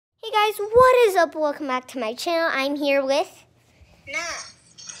Hey guys, what is up? Welcome back to my channel. I'm here with...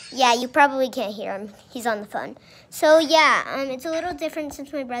 Yeah, you probably can't hear him. He's on the phone. So yeah, it's a little different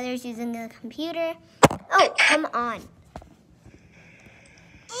since my brother's using the computer. Oh, come on.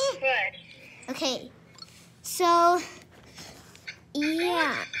 Okay, so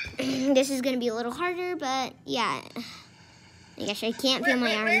yeah, this is gonna be a little harder, but yeah. I guess I can't feel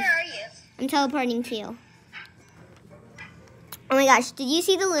my arm. Where are you? I'm teleporting to you. Oh my gosh, did you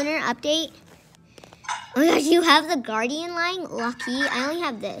see the lunar update? Oh my gosh, you have the Guardian line? Lucky. I only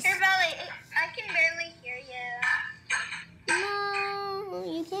have this. Here, Belly, I can barely hear you. No,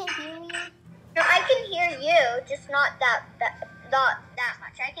 you can't hear me. No, I can hear you, just not that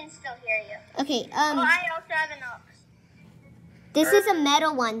much. I can still hear you. Okay, I also have an ox. this is a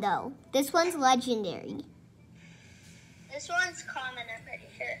metal one though. This one's legendary. This one's common, I'm pretty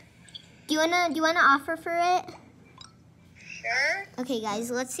sure. Do you wanna offer for it? Sure. Okay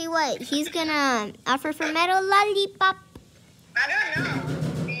guys, let's see what he's gonna offer for metal lollipop. I don't know.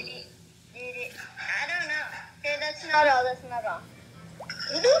 I don't know. Okay, that's not all. That's not all.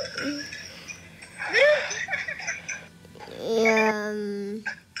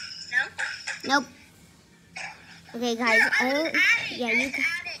 No? Nope. Okay guys,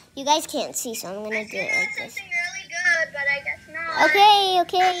 you guys can't see, so I'm gonna do it like this. Something really good, but I guess not.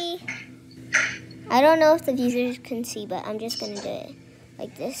 Okay. I don't know if the viewers can see, but I'm just gonna do it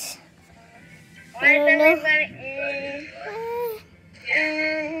like this. Why is everybody...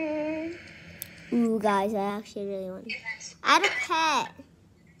 Ooh, guys, I actually really want to add a pet.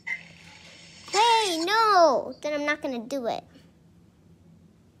 Hey, no! Then I'm not gonna do it.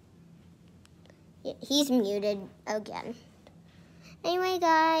 Yeah, he's muted again. Anyway,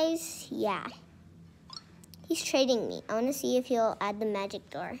 guys, yeah. He's trading me. I want to see if he'll add the magic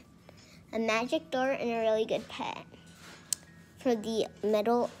door. A magic door and a really good pet for the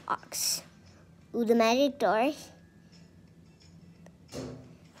metal ox. Ooh, the magic door.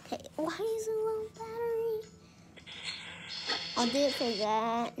 Okay, why is it low battery? I'll do it for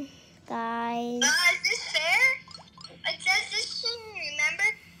that, guys. Is this fair? It says this,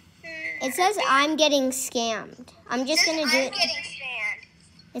 remember? It says I'm getting scammed. I'm just gonna do it. I'm getting scammed.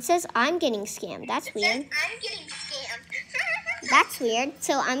 It says I'm getting scammed. That's It weird. says I'm getting scammed. That's weird.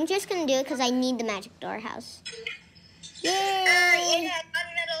 So I'm just gonna do it because I need the magic door house. Yay! Yeah,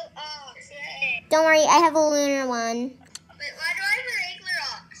 gunmetal ox. Yay. Don't worry, I have a lunar one. Wait, why do I have a regular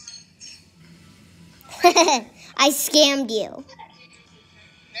ox? I scammed you. No,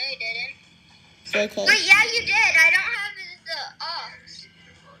 you didn't. JK. Wait, yeah, you did. I don't have the ox.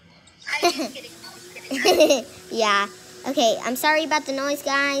 I'm just kidding. I'm just kidding. Yeah. Okay, I'm sorry about the noise,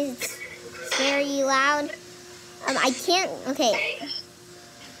 guys. It's very loud. I can't. Okay.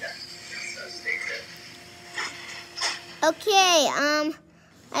 Okay. I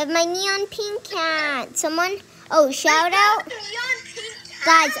have my neon pink cat. Someone. Oh, shout out,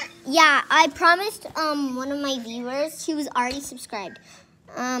 guys. Yeah, I promised one of my viewers. She was already subscribed.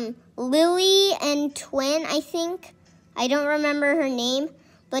 Lily and Twin, I think. I don't remember her name,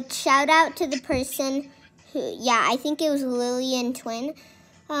 but shout out to the person who. Yeah, I think it was Lily and Twin.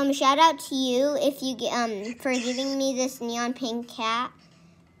 Shout out to you if you get for giving me this neon pink cat.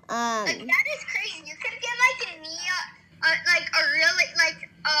 That is crazy. You could get like a neon,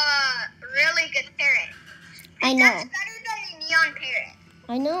 really good parrot. I know. That's better than a neon parrot.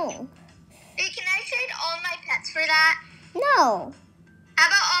 I know. Hey, can I trade all my pets for that? No. How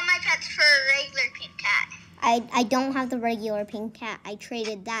about all my pets for a regular pink cat? I don't have the regular pink cat. I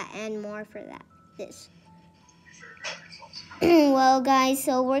traded that and more for that. This. Well, guys,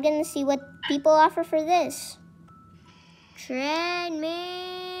 so we're going to see what people offer for this. Trade me.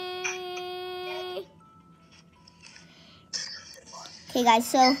 Okay, guys,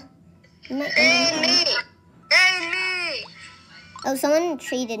 so. Oh, someone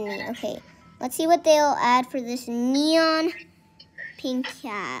traded me. Okay, let's see what they'll add for this neon pink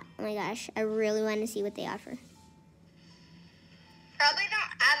cat. Oh my gosh, I really want to see what they offer. Probably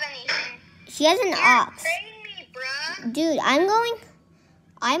don't have anything. She has an ox. Trade me, bruh. Dude,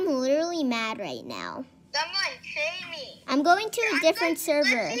 I'm literally mad right now. Someone trade me. I'm going to a different server.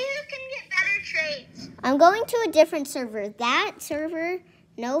 Let's see who can get better trades. I'm going to a different server. That server,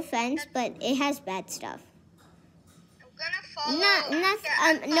 no offense, but it has bad stuff. I'm gonna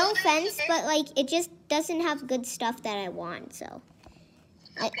follow. No offense, but like it just doesn't have good stuff that I want. So,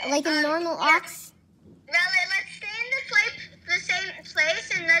 Okay. like a normal ox. Really, let's stay in the same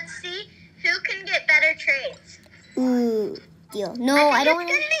place and let's see who can get better trades. Ooh, deal. No, I don't want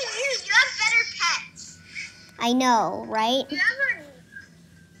to. It's gonna be you. You have better pets. I know, right? You have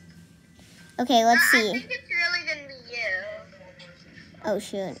Okay, let's I see. think it's really gonna be you. Oh,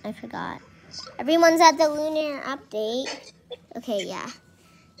 shoot. I forgot. Everyone's at the lunar update. Okay, yeah.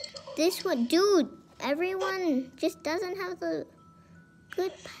 This one, dude, everyone just doesn't have the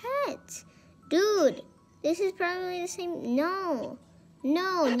good pets. Dude, this is probably the same. No,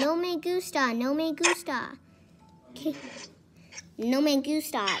 no me gusta, no me gusta. Okay. No me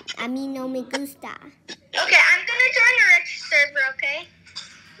gusta. I mean, no me gusta. Okay, I'm gonna join a rich server, okay?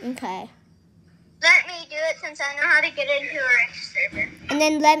 Okay. Let me do it since I know how to get into a rich server. And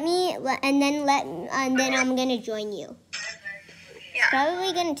then I'm gonna join you. Yeah.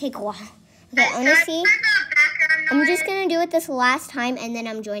 Probably gonna take a while. Okay, honestly, I'm just gonna do it this last time, and then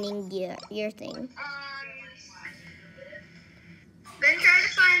I'm joining your thing. Then try to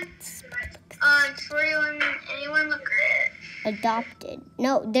find 41. Anyone look rich? Adopted.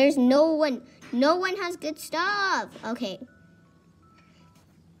 No, there's no one. No one has good stuff. Okay.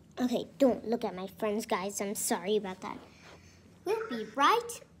 Okay, don't look at my friends, guys. I'm sorry about that. We'll be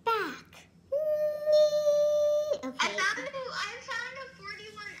right back. Okay. I found a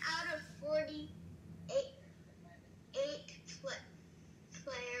 41 out of 48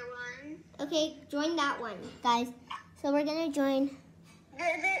 player one. Okay, join that one, guys. So we're gonna join.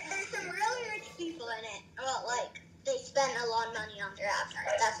 There's some really rich people in it. Well, like, they spend a lot of money on their avatar.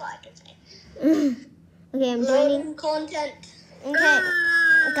 That's all I can say. Okay, I'm joining. Content. Okay,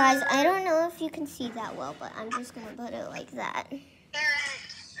 guys, I don't know if you can see that well, but I'm just gonna put it like that. Parent,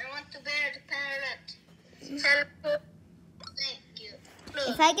 I want to be a parent. Thank you.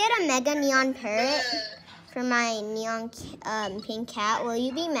 If I get a mega neon parrot for my neon pink cat, will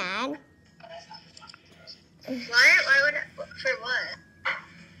you be mad? Why? Why would I, for what?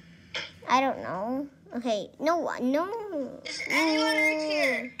 I don't know. Okay, no. Is anyone right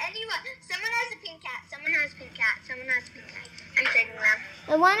here? Anyone? Someone has a pink cat. Someone has a pink cat. Someone has a pink cat. I'm taking them.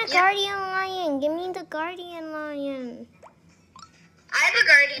 I want a guardian lion. Give me the guardian lion. I have a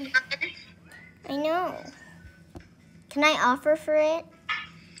guardian lion. I know. Can I offer for it?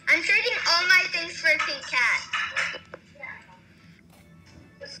 I'm trading all my things for a pink cat.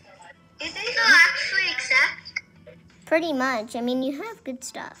 Do you think they'll actually accept? Pretty much. I mean, you have good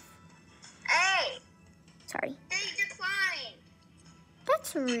stuff. Hey, Sorry. they declined.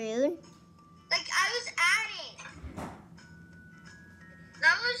 That's rude. Like, I was adding.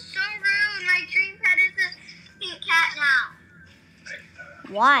 That was so rude. My dream pet is a pink cat now.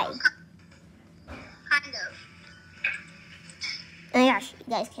 Why? Kind of. Oh my gosh, you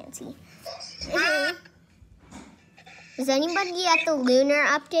guys can't see. Is anybody at the lunar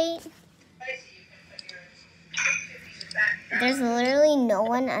update? There's literally no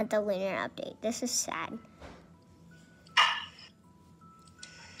one at the lunar update. This is sad.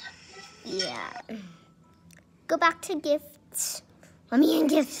 Yeah. Go back to gifts. Let me in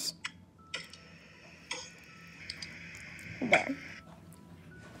gifts. There.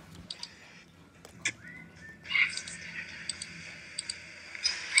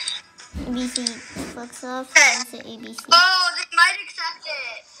 ABC flex off. ABC. Oh, they might accept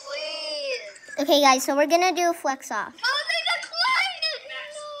it. Please. Okay, guys, so we're gonna do a flex off. Oh, they declined it.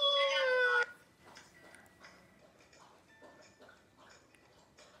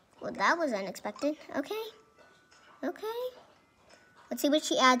 No. Well, that was unexpected. Okay. Let's see what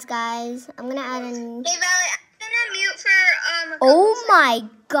she adds, guys. I'm gonna add in. Hey, Valley, I'm gonna mute for a Oh couple my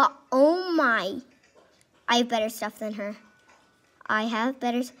god. Oh my. I have better stuff than her. I have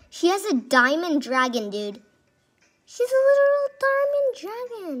better. She has a diamond dragon, dude. She's a literal diamond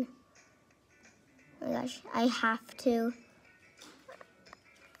dragon. Oh my gosh. I have to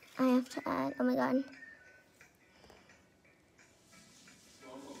add. Oh my god.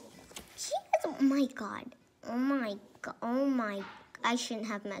 She has. Oh my god. Oh my god. Oh my. I shouldn't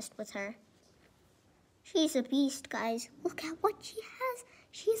have messed with her. She's a beast, guys. Look at what she has.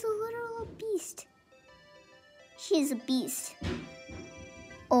 She's a literal beast. She's a beast.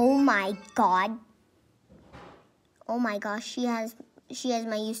 Oh my god. Oh my gosh, she has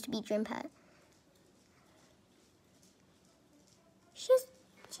my used to be dream pet. She's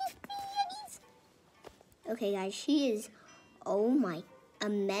beanies. Okay, guys, she is, oh my, a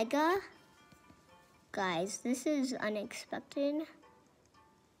mega. Guys, this is unexpected.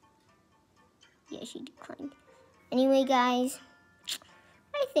 Yeah, she declined. Anyway, guys,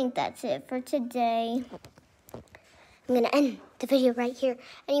 I think that's it for today. I'm gonna end the video right here.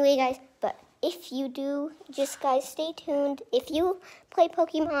 Anyway, guys, but if you do, just guys, stay tuned. If you play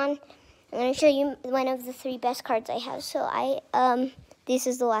Pokemon, I'm gonna show you one of the 3 best cards I have. So this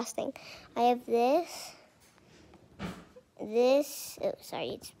is the last thing. I have this. Oh,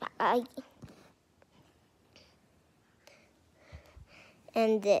 sorry,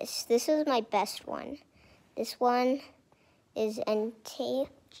 and this. This is my best one. This one is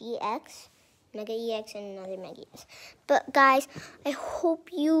NTGX, Mega EX, and another Mega EX. But guys, I hope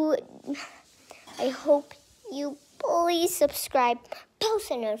you please subscribe, post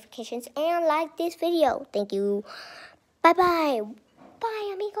the notifications, and like this video. Thank you. Bye bye.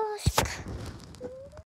 Bye, amigos.